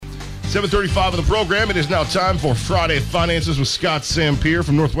7:35 of the program. It is now time for Friday Finances with Scott Sampier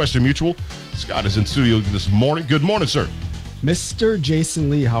from Northwestern Mutual. Scott is in studio this morning. Good morning, sir. Mr. Jason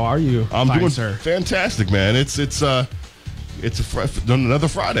Lee, how are you? I'm Fine, doing sir. Fantastic, man. It's another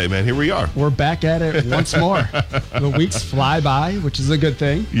Friday, man. Here we are. We're back at it once more. The weeks fly by, which is a good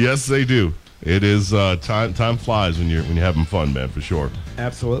thing. Yes, they do. It is time flies when you're having fun, man, for sure.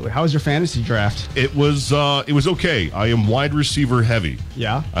 Absolutely. How was your fantasy draft? It was okay. I am wide receiver heavy.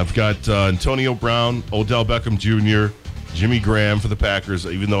 Yeah. I've got Antonio Brown, Odell Beckham Jr., Jimmy Graham for the Packers.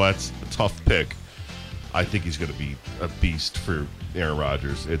 Even though that's a tough pick, I think he's going to be a beast for Aaron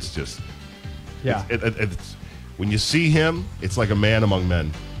Rodgers. It's just, Yeah. it's, when you see him, it's like a man among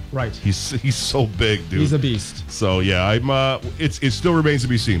men. Right. He's so big, dude. He's a beast. So yeah, it still remains to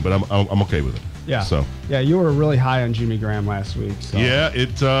be seen, but I'm okay with it. Yeah. So yeah, you were really high on Jimmy Graham last week. So yeah,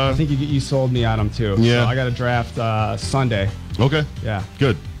 I think you sold me on him too. Yeah. So I got to draft Sunday. Okay. Yeah.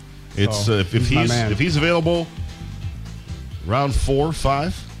 Good. It's So, if he's available, round 4 or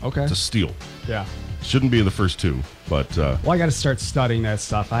 5. Okay. It's a steal. Yeah. Shouldn't be in the first 2, but Well, I got to start studying that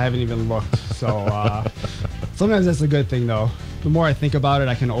stuff. I haven't even looked. So sometimes that's a good thing, though. The more I think about it,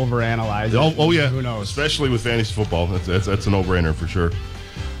 I can overanalyze it. oh yeah. Who knows? Especially with fantasy football, that's a no-brainer for sure.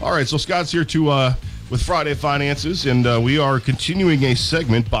 All right, so Scott's here with Friday Finances, and we are continuing a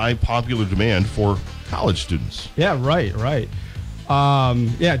segment by popular demand for college students. Yeah, right.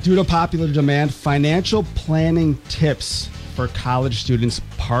 Due to popular demand, financial planning tips for college students,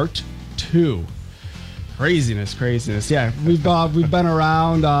 part 2. Craziness. Yeah, we've been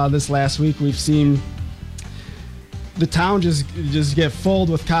around this last week. We've seen the town just get filled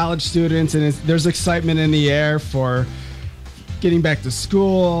with college students, and there's excitement in the air for getting back to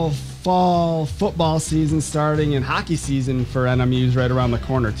school, fall football season starting, and hockey season for NMU's right around the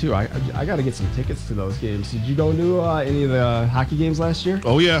corner too. I got to get some tickets to those games. Did you go to any of the hockey games last year?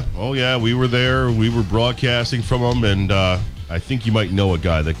 Oh yeah, we were there. We were broadcasting from them, and I think you might know a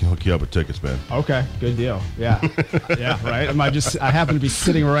guy that can hook you up with tickets, man. Okay, good deal. Yeah, yeah, right. I happen to be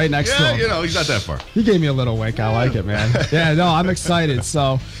sitting right next to him. He's not that far. He gave me a little wink. I like it, man. Yeah, no, I'm excited.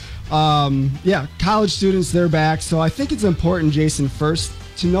 So, college students, they're back. So I think it's important, Jason, first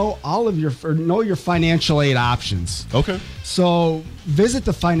to know know your financial aid options. Okay. So visit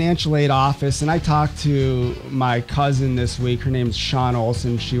the financial aid office, and I talked to my cousin this week. Her name's Sean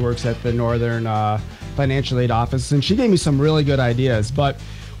Olson. She works at the Northern Financial Aid Office, and she gave me some really good ideas. But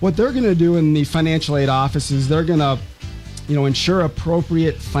what they're going to do in the financial aid office is they're going to, ensure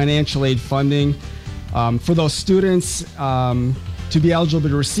appropriate financial aid funding for those students to be eligible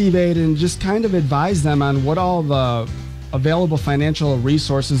to receive aid, and just kind of advise them on what all the available financial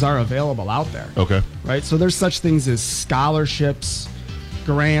resources are available out there. Okay. Right? So there's such things as scholarships,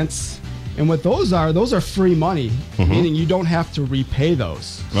 grants, and what those are free money, meaning you don't have to repay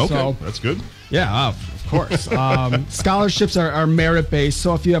those. Okay, so, that's good. Yeah, of course. Scholarships are merit-based,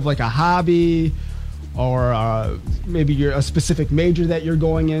 so if you have like a hobby or maybe you're a specific major that you're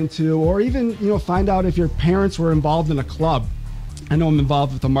going into, or even, find out if your parents were involved in a club. I know I'm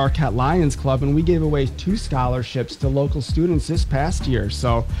involved with the Marquette Lions Club, and we gave away 2 scholarships to local students this past year.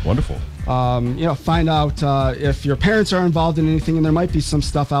 So wonderful. Find out if your parents are involved in anything, and there might be some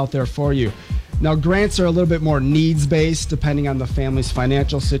stuff out there for you. Now, grants are a little bit more needs-based, depending on the family's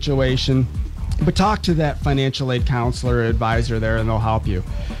financial situation. But talk to that financial aid counselor or advisor there, and they'll help you.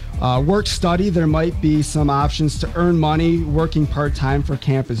 Work study, there might be some options to earn money working part-time for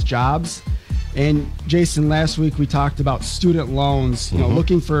campus jobs. And Jason, last week we talked about student loans,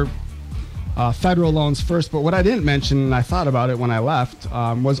 looking for federal loans first. But what I didn't mention, and I thought about it when I left,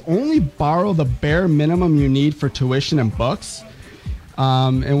 was only borrow the bare minimum you need for tuition and books.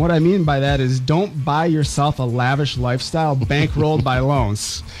 And what I mean by that is don't buy yourself a lavish lifestyle bankrolled by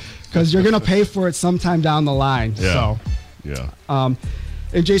loans, because you're going to pay for it sometime down the line. Yeah. So, yeah.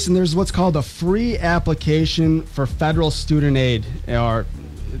 And Jason, there's what's called a free application for federal student aid, or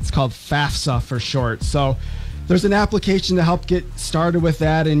it's called FAFSA for short. So there's an application to help get started with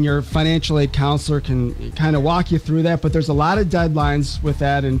that, and your financial aid counselor can kind of walk you through that. But there's a lot of deadlines with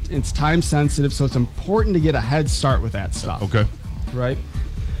that, and it's time sensitive, so it's important to get a head start with that stuff. Okay. Right?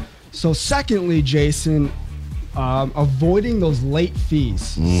 So secondly, Jason, avoiding those late fees.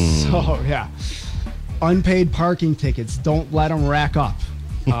 So, yeah. Unpaid parking tickets, don't let them rack up.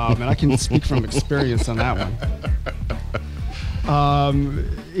 And I can speak from experience on that one.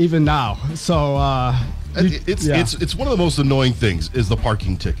 Even now. So it's one of the most annoying things is the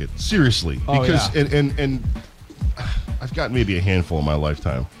parking ticket. Seriously, because and I've got maybe a handful in my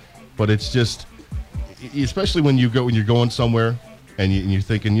lifetime, but it's just, especially when you're going somewhere and you're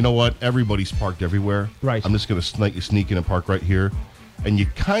thinking, you know what, everybody's parked everywhere. Right. I'm just going to sneak in and park right here. and you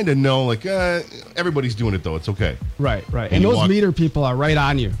kind of know, like, everybody's doing it, though. It's okay. Right. And those meter people are right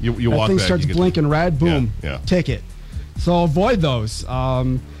on you. You that walk thing back, starts blinking red, boom, ticket. So avoid those.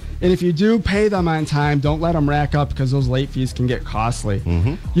 And if you do pay them on time, don't let them rack up because those late fees can get costly.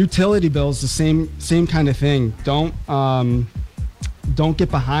 Utility bills, the same kind of thing. Don't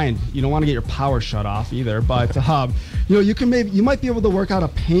get behind. You don't want to get your power shut off either. But you might be able to work out a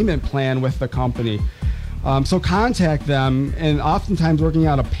payment plan with the company. So contact them, and oftentimes working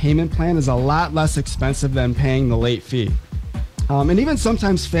out a payment plan is a lot less expensive than paying the late fee. And even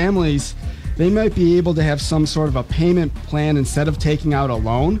sometimes families, they might be able to have some sort of a payment plan instead of taking out a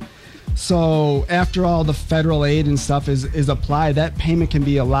loan. So after all the federal aid and stuff is applied, that payment can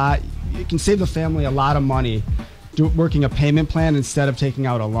be it can save the family a lot of money working a payment plan instead of taking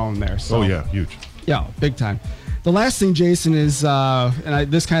out a loan there. So, huge. Yeah, big time. The last thing, Jason, is,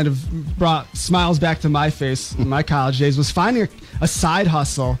 this kind of brought smiles back to my face in my college days, was finding a side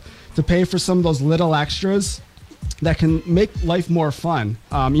hustle to pay for some of those little extras that can make life more fun.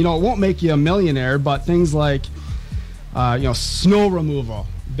 It won't make you a millionaire, but things like, snow removal,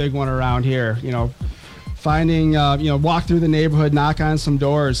 big one around here. Finding, walk through the neighborhood, knock on some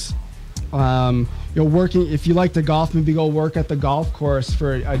doors. Working, if you like to golf, maybe go work at the golf course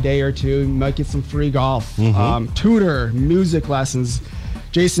for a day or two. You might get some free golf. Tutor, music lessons.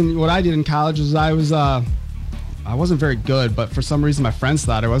 Jason, what I did in college was I wasn't very good, but for some reason my friends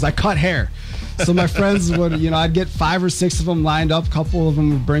thought I cut hair. So my friends would, I'd get 5 or 6 of them lined up. A couple of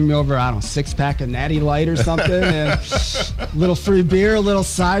them would bring me over, 6-pack of Natty Light or something, and a little free beer, a little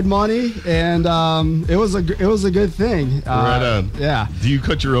side money, and it was a good thing. Right on. Yeah. Do you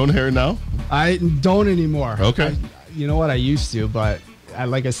cut your own hair now? I don't anymore. Okay. You know what? I used to, but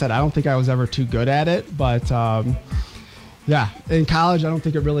like I said, I don't think I was ever too good at it. But in college, I don't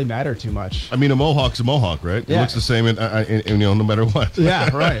think it really mattered too much. I mean, a mohawk's a mohawk, right? Yeah. It looks the same, no matter what. Yeah,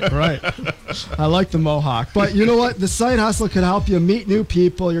 right. I like the mohawk. But you know what? The side hustle could help you meet new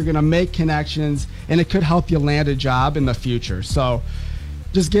people. You're going to make connections, and it could help you land a job in the future. So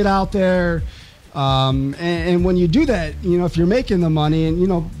just get out there. And when you do that, if you're making the money,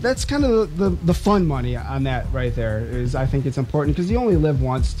 and that's kind of the fun money on that right there is, I think it's important because you only live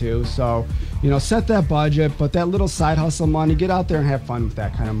once too. So, set that budget, but that little side hustle money, get out there and have fun with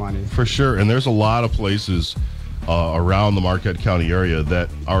that kind of money. For sure. And there's a lot of places around the Marquette County area that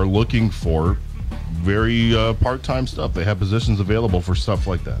are looking for very part-time stuff. They have positions available for stuff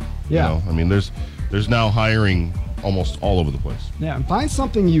like that. Yeah. I mean, there's now hiring almost all over the place. Yeah. And find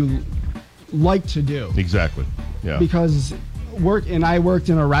something you like to do. Exactly. Yeah. Because I worked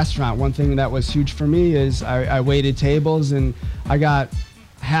in a restaurant. One thing that was huge for me is I waited tables, and I got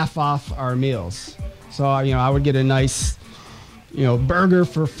half off our meals. So I would get a nice burger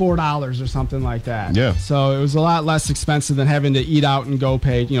for $4 or something like that. Yeah. So it was a lot less expensive than having to eat out and go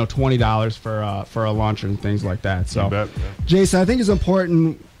pay $20 for a lunch and things like that. So You bet, yeah. Jason, I think it's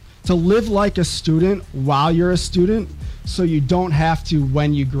important to live like a student while you're a student, so you don't have to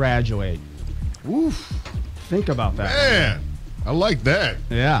when you graduate. Oof. Think about that. Man, I like that.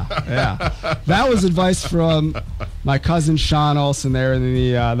 Yeah. That was advice from my cousin Sean Olson there in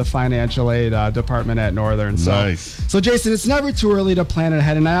the financial aid department at Northern. So, nice. So, Jason, it's never too early to plan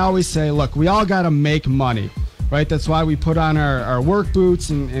ahead. And I always say, look, we all got to make money, right? That's why we put on our work boots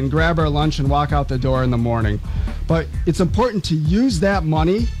and grab our lunch and walk out the door in the morning. But it's important to use that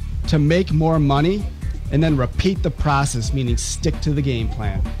money to make more money and then repeat the process, meaning stick to the game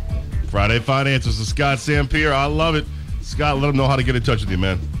plan. Friday Finances with Scott Sampier. I love it. Scott, let them know how to get in touch with you,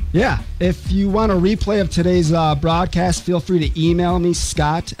 man. Yeah. If you want a replay of today's broadcast, feel free to email me,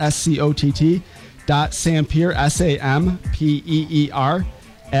 Scott, SCOTT, .Sampeer, SAMPEER,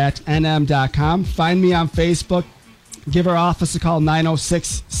 @nm.com. Find me on Facebook. Give our office a call,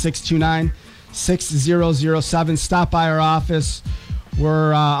 906-629-6007. Stop by our office.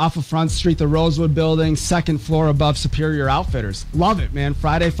 We're off of Front Street, the Rosewood Building, second floor above Superior Outfitters. Love it, man.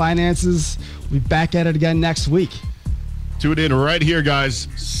 Friday Finances. We'll be back at it again next week. Tune in right here, guys.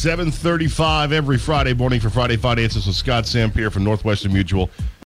 7:35 every Friday morning for Friday Finances with Scott Sampier from Northwestern Mutual.